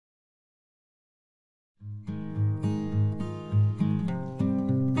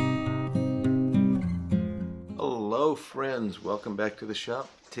Hello friends, welcome back to the shop.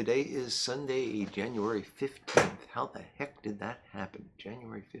 Today is Sunday, January 15th. How the heck did that happen?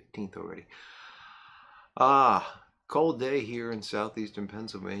 January 15th already. Cold day here in southeastern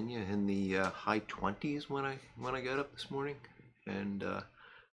Pennsylvania in the high 20s when I got up this morning. And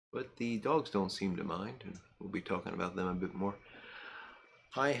but the dogs don't seem to mind, and we'll be talking about them a bit more.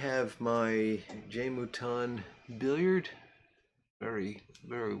 I have my J. Mouton billiard, very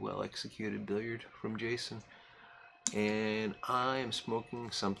well executed billiard from Jason. And I am smoking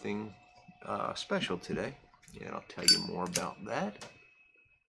something special today, and I'll tell you more about that.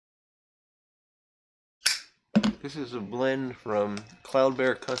 This is a blend from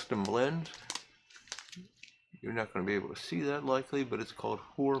Cloudbear Custom Blends. You're not going to be able to see that likely, but it's called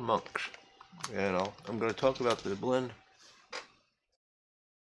Four Monks. And I'm going to talk about the blend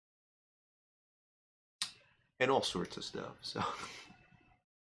and all sorts of stuff. So,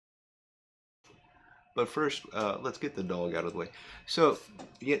 but first, let's get the dog out of the way. So,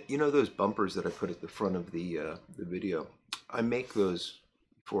 you know those bumpers that I put at the front of the video? I make those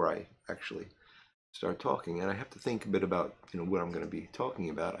before I actually start talking, and I have to think a bit about what I'm going to be talking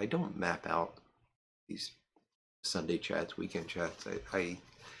about. I don't map out these Sunday chats, weekend chats. I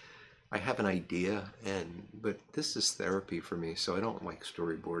have an idea, but this is therapy for me, so I don't like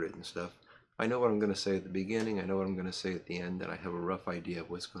storyboard it and stuff. I know what I'm going to say at the beginning, I know what I'm going to say at the end, and I have a rough idea of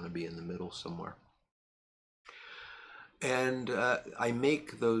what's going to be in the middle somewhere. And I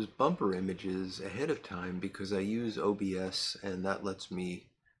make those bumper images ahead of time because I use OBS, and that lets me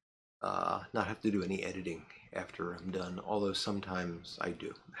not have to do any editing after I'm done, although sometimes I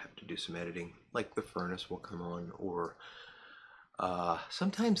do have to do some editing, like the furnace will come on, or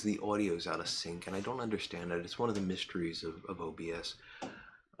sometimes the audio's out of sync, and I don't understand it. It's one of the mysteries of OBS.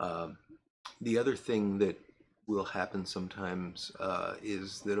 The other thing that will happen sometimes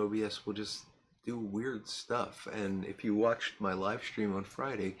is that OBS will just do weird stuff, and if you watched my live stream on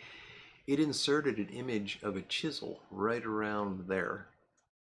Friday, it inserted an image of a chisel right around there.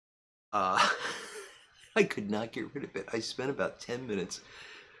 I could not get rid of it. I spent about 10 minutes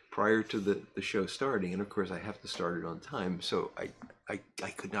prior to the show starting, and of course I have to start it on time, so I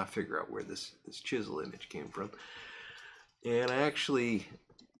could not figure out where this chisel image came from. And I actually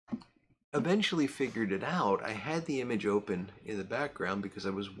eventually figured it out. I had the image open in the background because I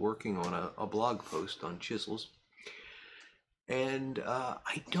was working on a blog post on chisels. And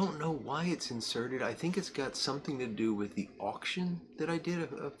I don't know why it's inserted. I think it's got something to do with the auction that I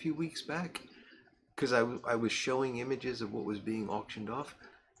did a few weeks back, because I was showing images of what was being auctioned off,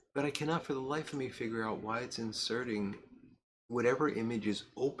 but I cannot for the life of me figure out why it's inserting whatever image is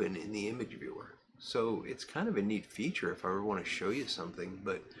open in the image viewer. So it's kind of a neat feature if I ever want to show you something,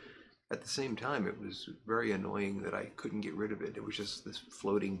 but at the same time it was very annoying that I couldn't get rid of it. It was just this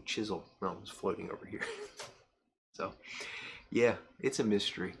floating chisel. Well, it was floating over here. So yeah, it's a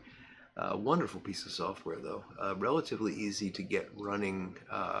mystery. Wonderful piece of software though. Relatively easy to get running.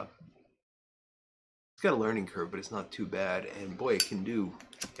 It's got a learning curve, but it's not too bad, and boy, it can do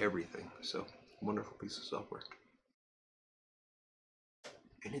everything. So, wonderful piece of software.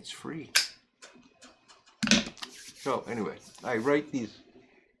 And it's free. So, anyway, I write these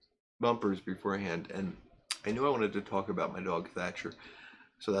bumpers beforehand, and I knew I wanted to talk about my dog Thatcher,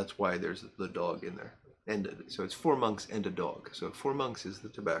 so that's why there's the dog in there. And so it's Four Monks and a dog. So Four Monks is the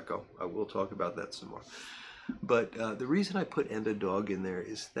tobacco. I will talk about that some more. But the reason I put and a dog in there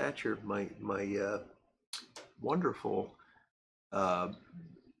is Thatcher, my wonderful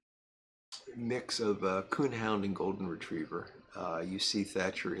mix of coonhound and golden retriever. You see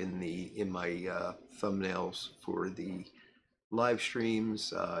Thatcher in my thumbnails for the live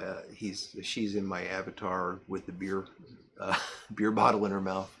streams. She's in my avatar with the beer bottle in her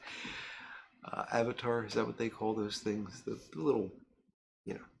mouth. Avatar, is that what they call those things? The little,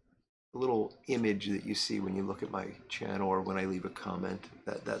 the little image that you see when you look at my channel or when I leave a comment.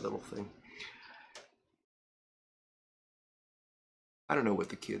 That little thing. I don't know what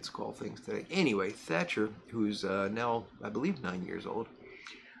the kids call things today. Anyway, Thatcher, who's now, I believe, 9 years old,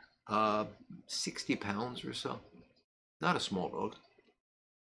 60 pounds or so. Not a small dog.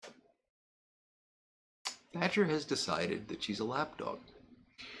 Thatcher has decided that she's a lap dog.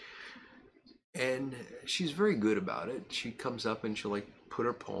 And she's very good about it. She comes up and she'll put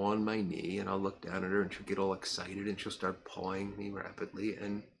her paw on my knee, and I'll look down at her and she'll get all excited and she'll start pawing me rapidly.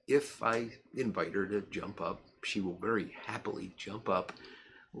 And if I invite her to jump up, she will very happily jump up,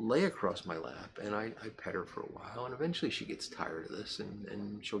 lay across my lap, and I pet her for a while, and eventually she gets tired of this,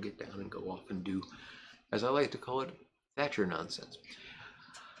 and she'll get down and go off and do, as I like to call it, Thatcher nonsense.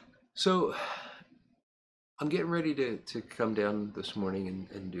 So I'm getting ready to come down this morning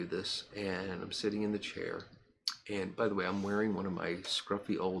and do this, and I'm sitting in the chair, And by the way, I'm wearing one of my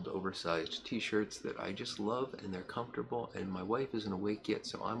scruffy old oversized t-shirts that I just love, and they're comfortable, and my wife isn't awake yet,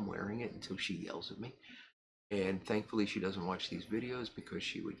 so I'm wearing it until she yells at me. And thankfully she doesn't watch these videos because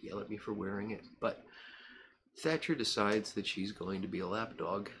she would yell at me for wearing it. But Thatcher decides that she's going to be a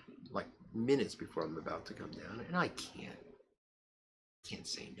lapdog like minutes before I'm about to come down, and I can't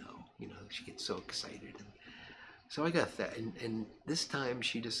say no. You know, she gets so excited. And so I got that, and this time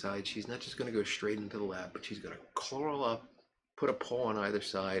she decides she's not just going to go straight into the lap, but she's going to curl up, put a paw on either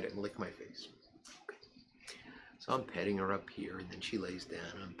side, and lick my face. Okay. So I'm petting her up here, and then she lays down,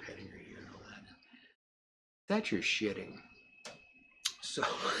 and I'm petting her here and all that. Thatcher's shitting. So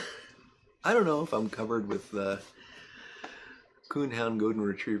I don't know if I'm covered with Coonhound Golden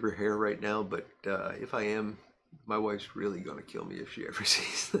Retriever hair right now, but if I am, my wife's really going to kill me if she ever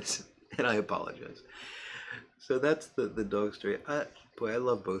sees this, and I apologize. So that's the dog story. Boy, I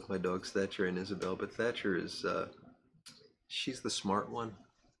love both my dogs, Thatcher and Isabel, but Thatcher is, she's the smart one.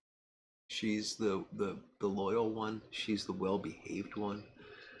 She's the loyal one. She's the well-behaved one.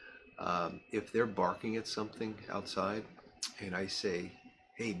 If they're barking at something outside and I say,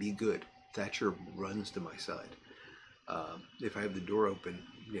 hey, be good, Thatcher runs to my side. If I have the door open,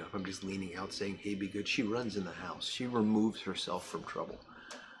 you know, if I'm just leaning out saying, hey, be good, she runs in the house. She removes herself from trouble.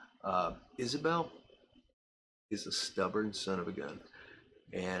 Isabel is a stubborn son of a gun.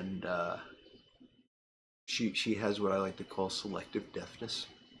 And she has what I like to call selective deafness.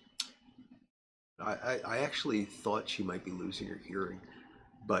 I actually thought she might be losing her hearing,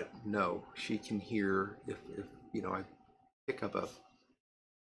 but no, she can hear if you know I pick up a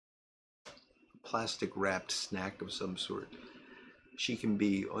plastic wrapped snack of some sort. She can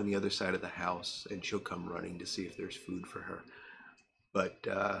be on the other side of the house and she'll come running to see if there's food for her. But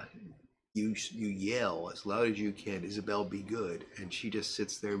you yell as loud as you can, Isabel, be good, and she just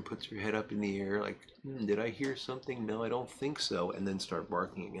sits there and puts her head up in the air like, did I hear something? No, I don't think so, and then start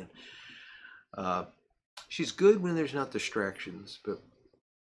barking again. She's good when there's not distractions, but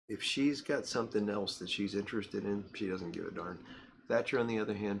if she's got something else that she's interested in, she doesn't give a darn. Thatcher, on the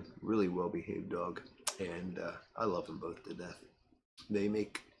other hand, really well-behaved dog, and I love them both to death. They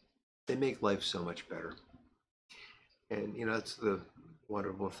make life so much better, and you know that's the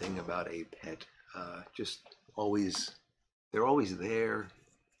wonderful thing about a pet. Just always, they're always there.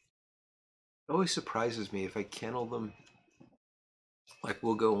 It always surprises me if I kennel them. Like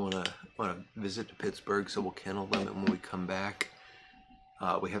we'll go on a visit to Pittsburgh, so we'll kennel them, and when we come back,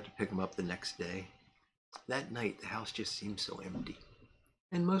 we have to pick them up the next day. That night, the house just seems so empty,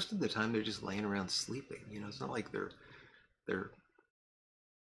 and most of the time they're just laying around sleeping. You know, it's not like they're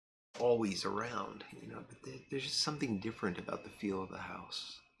always around. You know, but there's just something different about the feel of the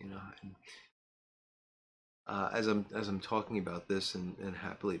house. You know, and as I'm talking about this and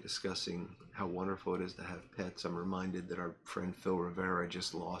happily discussing how wonderful it is to have pets, I'm reminded that our friend Phil Rivera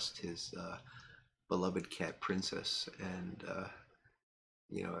just lost his beloved cat Princess, and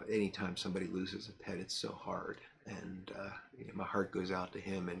you know, anytime somebody loses a pet, it's so hard, and you know, my heart goes out to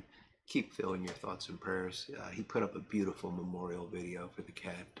him. And keep Phil in your thoughts and prayers. He put up a beautiful memorial video for the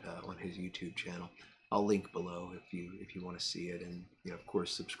cat on his YouTube channel. I'll link below if you want to see it, and you know, of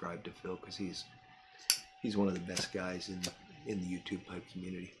course, subscribe to Phil because he's one of the best guys in the YouTube pipe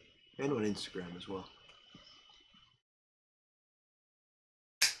community, and on Instagram as well.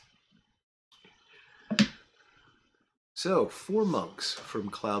 So, Four Monks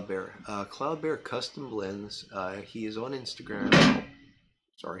from Cloudbear. Cloudbear Custom Blends. He is on Instagram. Oh,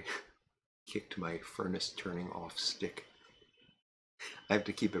 sorry, kicked my furnace turning off stick. I have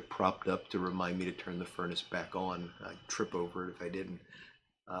to keep it propped up to remind me to turn the furnace back on. I'd trip over it if I didn't.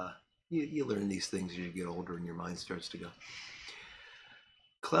 You learn these things as you get older and your mind starts to go.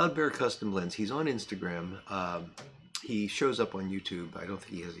 Cloudbear Custom Blends. He's on Instagram. He shows up on YouTube. I don't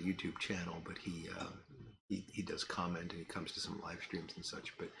think he has a YouTube channel, but he does comment and he comes to some live streams and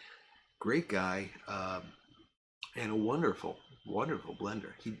such. But great guy, and a wonderful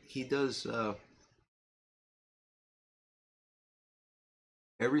blender. He does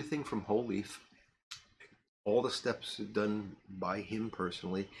everything from whole leaf. All the steps are done by him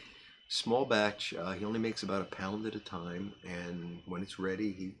personally. Small batch. He only makes about a pound at a time, and when it's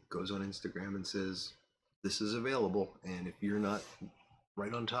ready, he goes on Instagram and says, "This is available." And if you're not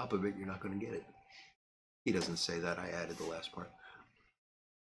right on top of it, you're not going to get it. He doesn't say that. I added the last part.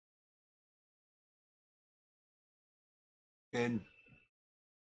 And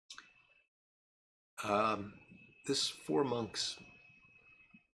this Four Monks,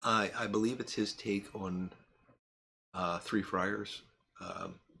 I believe it's his take on Three Friars,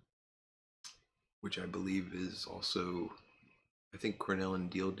 which I believe is also I think Cornell and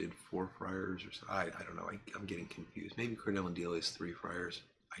Deal did 4 friars, or so. I don't know. I'm getting confused. Maybe Cornell and Deal is 3 friars.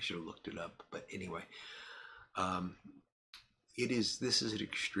 I should have looked it up. But anyway, um, this is an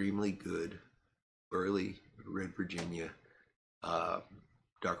extremely good early red Virginia uh,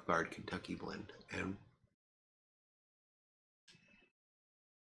 dark fired Kentucky blend, and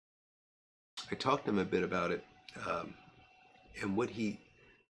I talked to him a bit about it. Um, and what he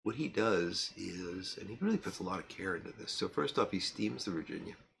does is, and he really puts a lot of care into this. So first off, he steams the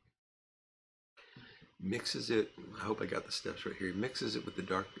Virginia, mixes it. I hope I got the steps right here. He mixes it with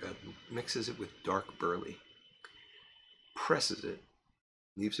dark burley, presses it,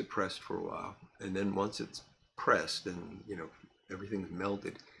 leaves it pressed for a while, and then once it's pressed and everything's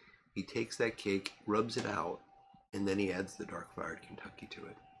melted, he takes that cake, rubs it out, and then he adds the dark fired Kentucky to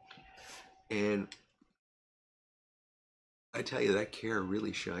it. And I tell you, that care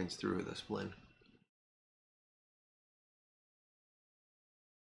really shines through in this blend.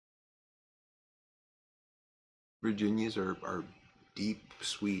 Virginias are deep,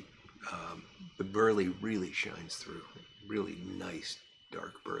 sweet. The burley really shines through. Really nice,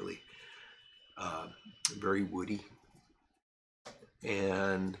 dark burley. Very woody.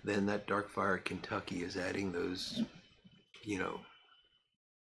 And then that dark fire Kentucky is adding those,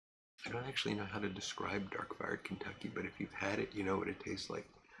 I don't actually know how to describe dark fired Kentucky, but if you've had it, you know what it tastes like.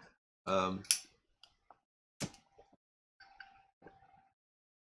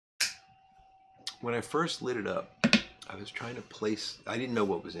 When I first lit it up, I was trying to place, I didn't know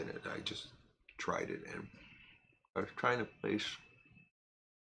what was in it. I just tried it, and I was trying to place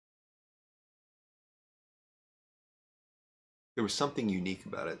there was something unique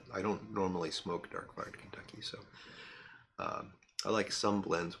about it. I don't normally smoke dark fired Kentucky, so I like some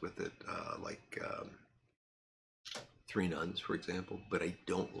blends with it, like Three Nuns, for example, but I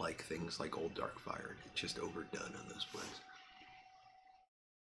don't like things like Old Dark Fired. It's just overdone on those blends.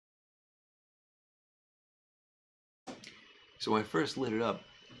 So when I first lit it up,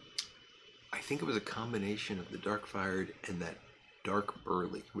 I think it was a combination of the dark fired and that dark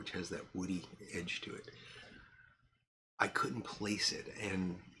burley, which has that woody edge to it. I couldn't place it,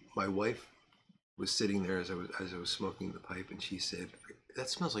 and my wife was sitting there as I was smoking the pipe, and she said, "That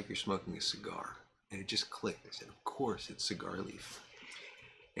smells like you're smoking a cigar." And it just clicked. I said, "Of course, it's cigar leaf."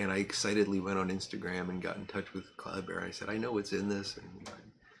 And I excitedly went on Instagram and got in touch with Cloudbear. And I said, "I know what's in this." And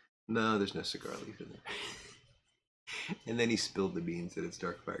no, there's no cigar leaf in there. And then he spilled the beans that it's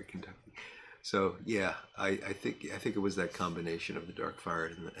dark fired Kentucky. So yeah, I think it was that combination of the dark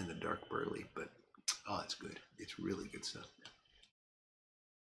fired and the dark burley. But oh, it's good. It's really good stuff.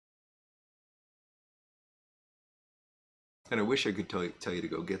 And I wish I could tell you to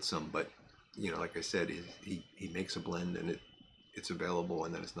go get some, but like I said, he makes a blend and it's available,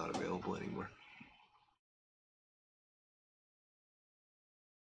 and then it's not available anymore.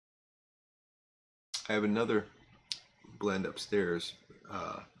 I have another blend upstairs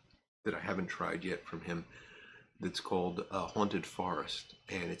that I haven't tried yet from him. That's called Haunted Forest,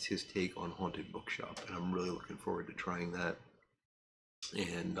 and it's his take on Haunted Bookshop, and I'm really looking forward to trying that.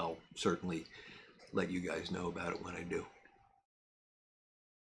 And I'll certainly let you guys know about it when I do.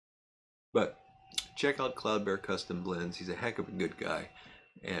 But check out Cloudbear Custom Blends. He's a heck of a good guy,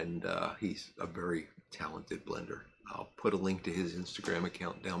 and he's a very talented blender. I'll put a link to his Instagram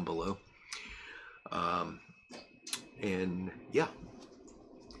account down below. And yeah.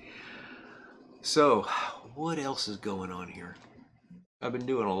 So, what else is going on here? I've been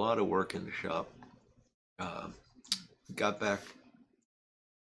doing a lot of work in the shop. Got back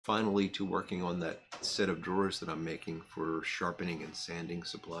finally to working on that set of drawers that I'm making for sharpening and sanding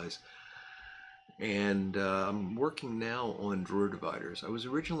supplies. And I'm working now on drawer dividers. I was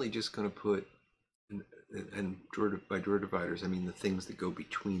originally just going to put, and by drawer dividers, I mean the things that go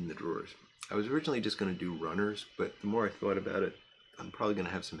between the drawers. I was originally just going to do runners, but the more I thought about it, I'm probably going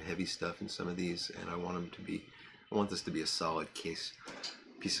to have some heavy stuff in some of these, and I want this to be a solid piece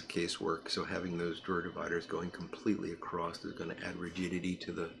of casework. So having those drawer dividers going completely across is going to add rigidity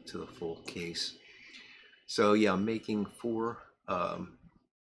to the full case. So yeah, I'm making 4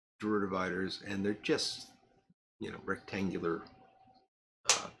 drawer dividers, and they're just rectangular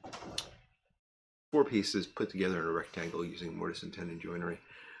 4 pieces put together in a rectangle using mortise and tenon joinery.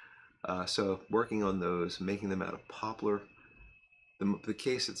 So working on those, making them out of poplar. The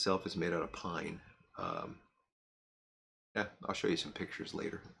case itself is made out of pine. Yeah, I'll show you some pictures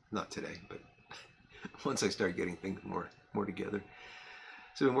later. Not today, but once I start getting things more together.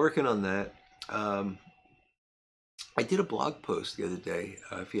 So I've been working on that. I did a blog post the other day.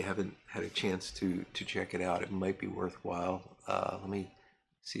 If you haven't had a chance to check it out, it might be worthwhile. Let me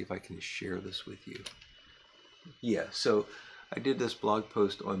see if I can share this with you. Yeah, so I did this blog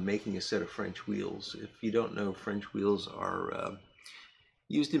post on making a set of French wheels. If you don't know, French wheels are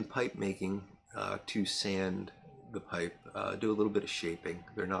used in pipe making to sand the pipe, do a little bit of shaping.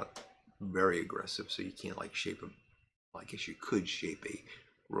 They're not very aggressive, so you can't like shape them. Well, I guess you could shape a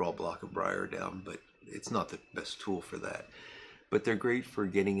raw block of briar down, but it's not the best tool for that. But they're great for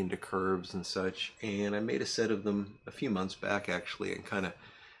getting into curves and such. And I made a set of them a few months back actually, and kind of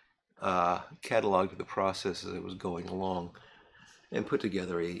cataloged the process as it was going along, and put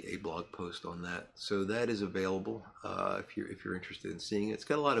together a blog post on that. So that is available if you're interested in seeing it. It's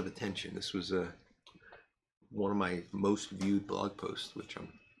got a lot of attention. This was one of my most viewed blog posts, which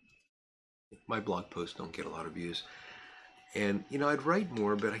my blog posts don't get a lot of views. And you know, I'd write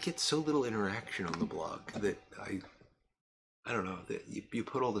more, but I get so little interaction on the blog that I don't know, that you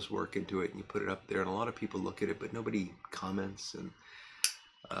put all this work into it and you put it up there, and a lot of people look at it, but nobody comments, and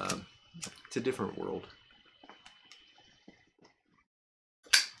it's a different world.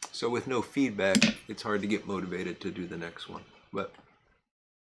 So with no feedback, it's hard to get motivated to do the next one. But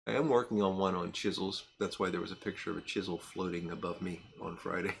I am working on one on chisels. That's why there was a picture of a chisel floating above me on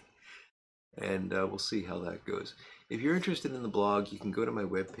Friday. And we'll see how that goes. If you're interested in the blog, you can go to my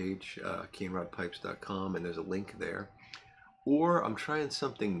webpage, kanerodpipes.com, and there's a link there. Or I'm trying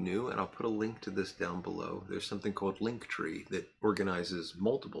something new, and I'll put a link to this down below. There's something called Linktree that organizes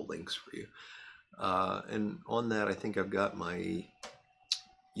multiple links for you. And on that, I think I've got my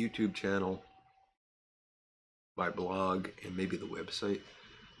YouTube channel, my blog, and maybe the website.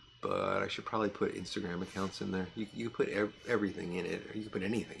 But I should probably put Instagram accounts in there. You put everything in it, or you can put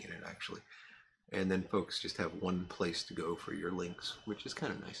anything in it, actually. And then folks just have one place to go for your links, which is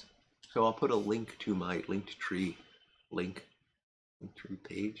kind of nice. So I'll put a link to my Linktree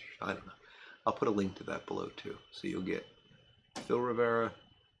page. I don't know. I'll put a link to that below too. So you'll get Phil Rivera,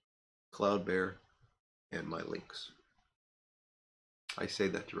 Cloudbear, and my links. I say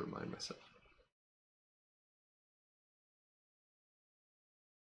that to remind myself.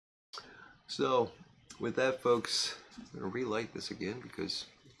 So with that, folks, I'm going to relight this again because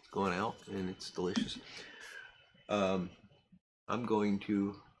it's going out and it's delicious. I'm going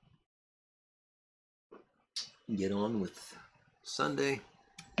to get on with Sunday.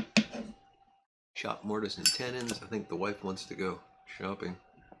 Shop mortise and tenons. I think the wife wants to go shopping.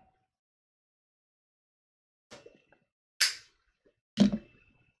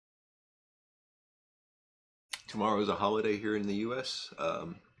 Tomorrow is a holiday here in the U.S.,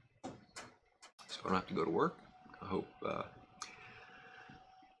 so I don't have to go to work. I hope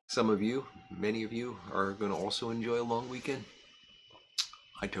some of you, many of you, are going to also enjoy a long weekend.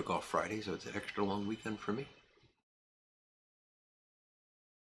 I took off Friday, so it's an extra long weekend for me.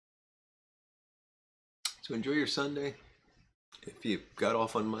 So enjoy your Sunday. If you got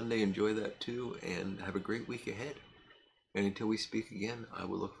off on Monday, enjoy that too, and have a great week ahead. And until we speak again, I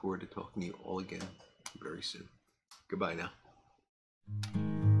will look forward to talking to you all again very soon. Goodbye now.